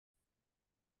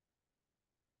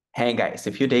Hey guys,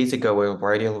 a few days ago, we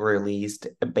already released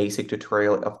a basic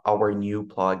tutorial of our new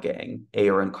plugin,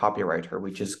 Aaron Copywriter,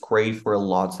 which is great for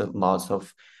lots and lots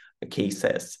of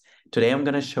cases. Today, I'm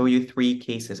going to show you three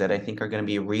cases that I think are going to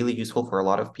be really useful for a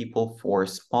lot of people, for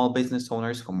small business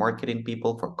owners, for marketing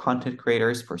people, for content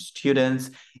creators, for students.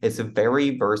 It's a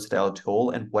very versatile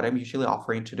tool. And what I'm usually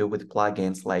offering to do with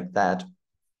plugins like that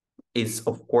is,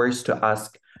 of course, to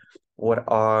ask what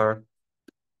are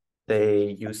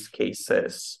the use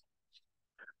cases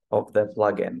of the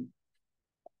plugin.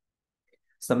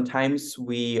 Sometimes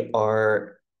we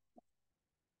are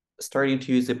starting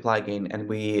to use a plugin and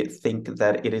we think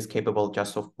that it is capable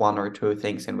just of one or two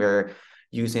things, and we're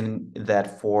using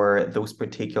that for those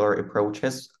particular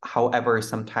approaches. However,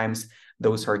 sometimes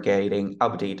those are getting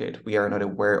updated. We are not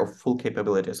aware of full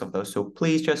capabilities of those. So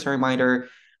please, just a reminder,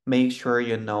 make sure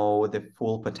you know the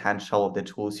full potential of the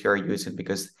tools you're using,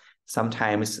 because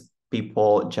sometimes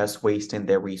people just wasting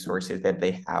their resources that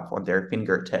they have on their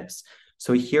fingertips.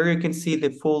 So here you can see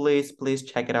the full list. Please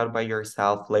check it out by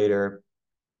yourself later.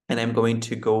 And I'm going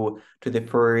to go to the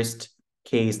first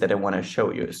case that I want to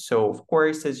show you. So of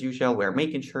course, as usual, we're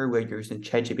making sure we're using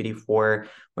ChatGPT 4.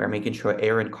 We're making sure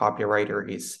Aaron Copywriter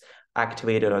is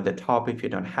activated on the top. If you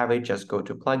don't have it, just go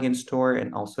to plugin store.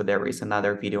 And also there is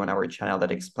another video on our channel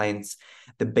that explains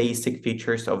the basic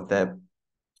features of the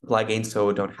plugin.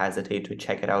 So don't hesitate to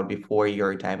check it out before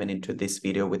you're diving into this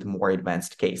video with more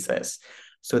advanced cases.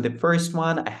 So the first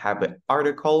one, I have an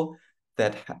article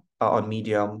that on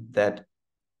Medium that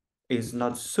is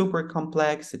not super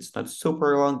complex, it's not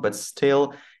super long, but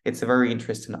still it's a very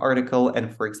interesting article.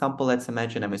 And for example, let's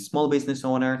imagine I'm a small business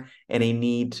owner and I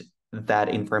need that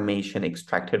information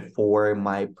extracted for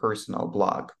my personal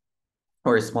blog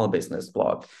or a small business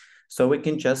blog. So we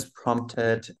can just prompt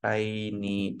it, I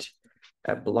need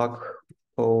a blog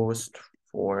post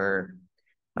for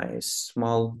my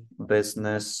small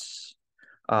business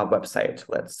website,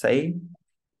 let's say,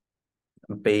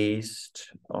 based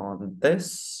on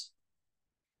this.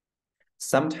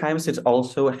 Sometimes it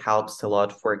also helps a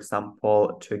lot, for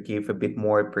example, to give a bit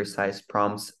more precise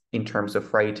prompts in terms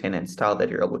of writing and style that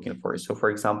you're looking for. So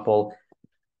for example,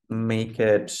 make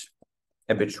it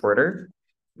a bit shorter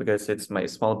because it's my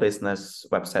small business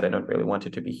website. I don't really want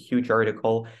it to be a huge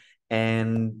article,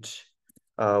 and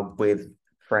with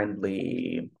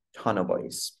friendly tone of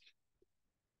voice.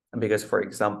 Because, for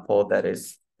example, that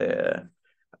is the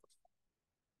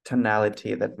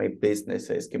tonality that my business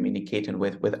is communicating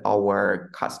with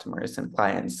our customers and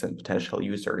clients and potential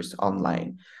users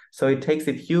online. So it takes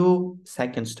a few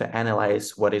seconds to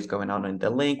analyze what is going on in the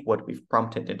link, what we've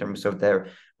prompted in terms of the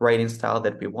writing style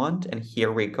that we want. And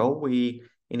here we go. We,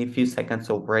 in a few seconds,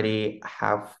 already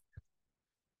have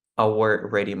our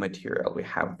ready material. We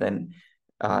have then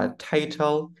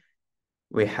title.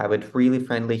 We have it really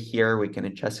friendly here. We can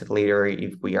adjust it later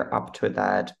if we are up to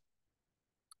that.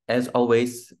 As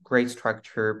always, great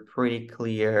structure, pretty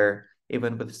clear,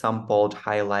 even with some bold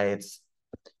highlights.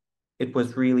 It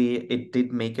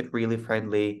did make it really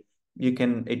friendly. You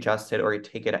can adjust it or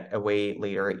take it away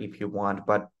later if you want,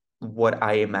 but what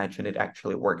I imagine, it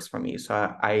actually works for me. So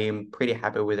I am pretty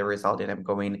happy with the result, and I'm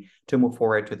going to move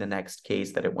forward to the next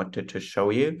case that I wanted to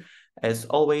show you. As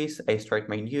always, I start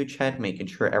my new chat, making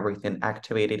sure everything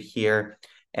activated here,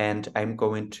 and I'm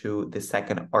going to the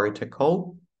second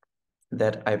article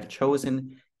that I've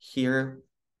chosen here,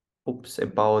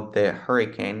 about the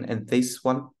hurricane. And this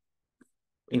one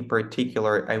in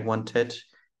particular, I wanted,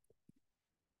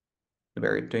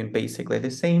 we're doing basically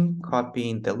the same,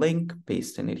 copying the link,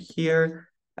 pasting it here.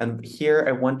 And here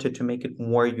I wanted to make it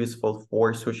more useful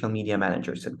for social media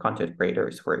managers and content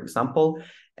creators, for example.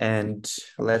 And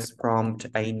let's prompt,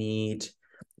 I need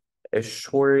a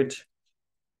short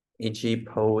EG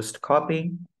post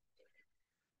copy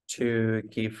to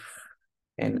give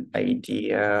an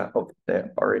idea of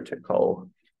the article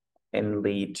and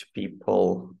lead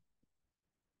people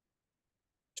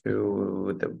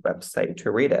to the website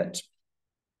to read it,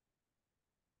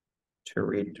 to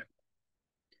read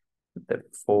the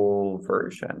full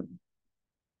version.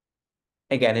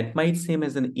 Again, it might seem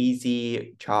as an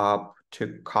easy job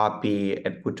to copy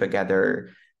and put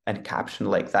together and caption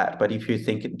like that. But if you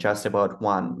think just about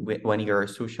one, when you're a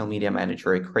social media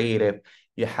manager, a creative,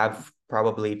 you have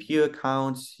probably a few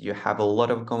accounts, you have a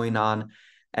lot of going on,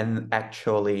 and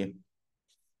actually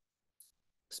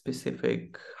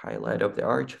specific highlight of the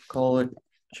article,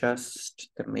 just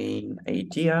the main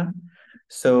idea.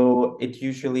 So it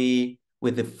usually,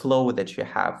 with the flow that you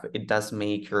have, it does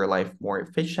make your life more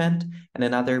efficient. And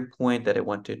another point that I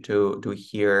wanted to do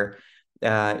here,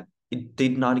 it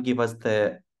did not give us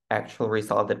the actual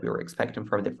result that we were expecting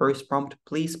from the first prompt.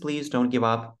 Please don't give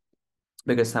up.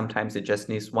 because sometimes it just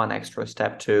needs one extra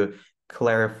step to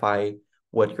clarify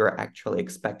what you're actually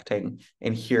expecting.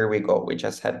 And here we go. We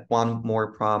just had one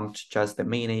more prompt, just the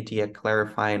main idea,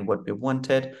 clarifying what we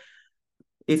wanted.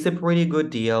 It's a pretty good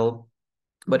deal.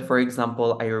 But for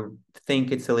example, I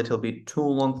think it's a little bit too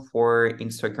long for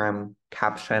Instagram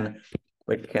caption.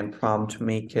 We can prompt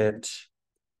make it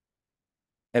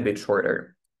a bit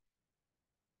shorter.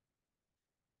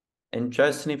 And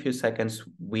just in a few seconds,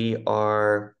 we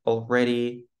are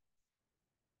already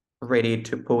ready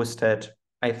to post it.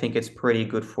 I think it's pretty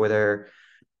good for their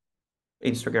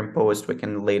Instagram post. We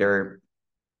can later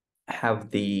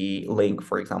have the link,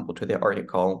 for example, to the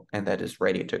article, and that is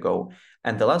ready to go.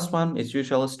 And the last one is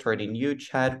usual, starting new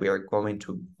chat. We are going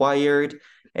to Wired.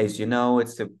 As you know,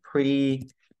 it's a pretty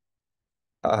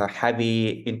heavy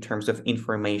in terms of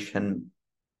information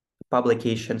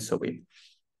publication. So we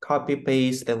copy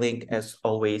paste the link as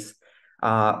always.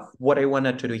 What I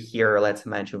wanted to do here, let's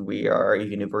imagine we are a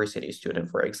university student,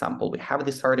 for example. We have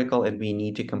this article and we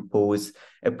need to compose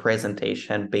a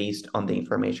presentation based on the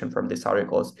information from these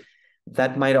articles.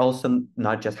 That might also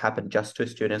not just happen just to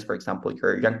students. For example,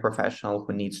 you're a young professional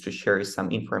who needs to share some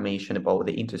information about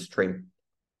the industry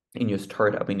in your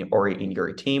startup or in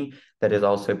your team. That is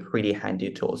also a pretty handy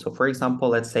tool. So for example,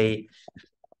 let's say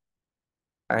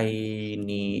I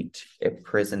need a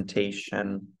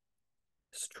presentation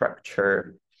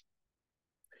structure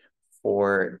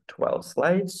for 12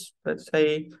 slides, let's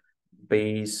say,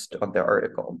 based on the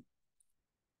article.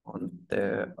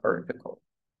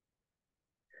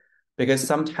 Because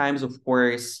sometimes, of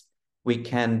course, we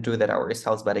can do that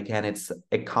ourselves, but again, it's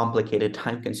a complicated,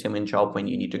 time-consuming job when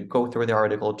you need to go through the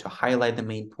article to highlight the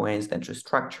main points, then to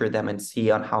structure them and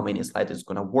see on how many slides it's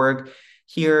going to work.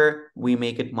 Here, we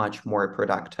make it much more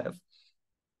productive.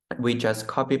 We just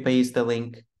copy-paste the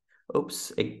link.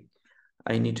 Oops,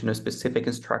 I need to know specific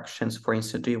instructions. For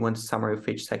instance, do you want a summary of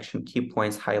each section, key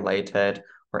points highlighted,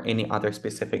 or any other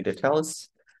specific details?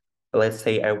 Let's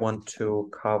say I want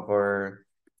to cover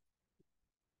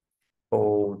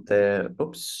all the,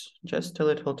 oops, just a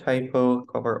little typo,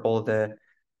 cover all the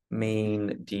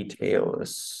main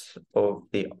details of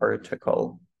the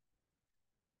article.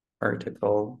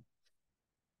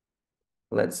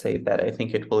 Let's say that I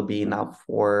think it will be enough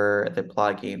for the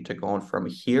plugin to go on from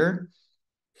here.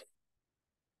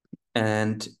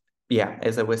 And yeah,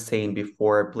 as I was saying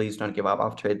before, please don't give up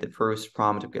after the first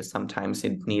prompt because sometimes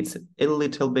it needs a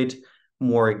little bit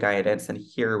more guidance. And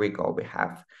here we go. We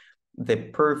have the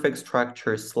perfect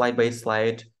structure slide by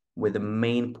slide with the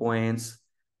main points.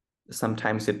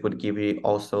 Sometimes it would give you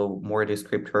also more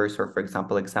descriptors or, for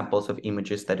example, examples of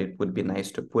images that it would be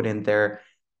nice to put in there.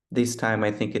 This time,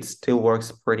 I think it still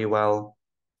works pretty well.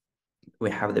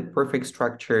 We have the perfect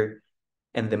structure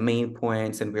and the main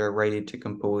points, and we are ready to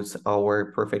compose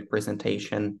our perfect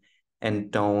presentation and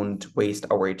don't waste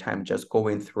our time just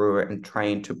going through and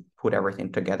trying to put everything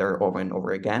together over and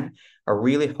over again. I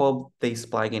really hope this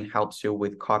plugin helps you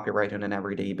with copyright on an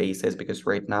everyday basis because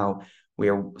right now we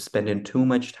are spending too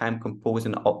much time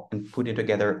composing and putting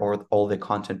together all the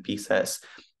content pieces.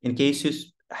 In case you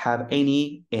have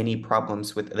any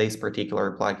problems with this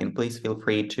particular plugin, please feel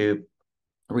free to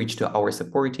reach to our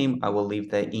support team. I will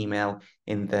leave the email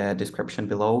in the description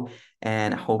below,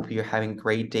 and I hope you're having a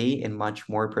great day and much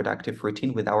more productive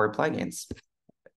routine with our plugins.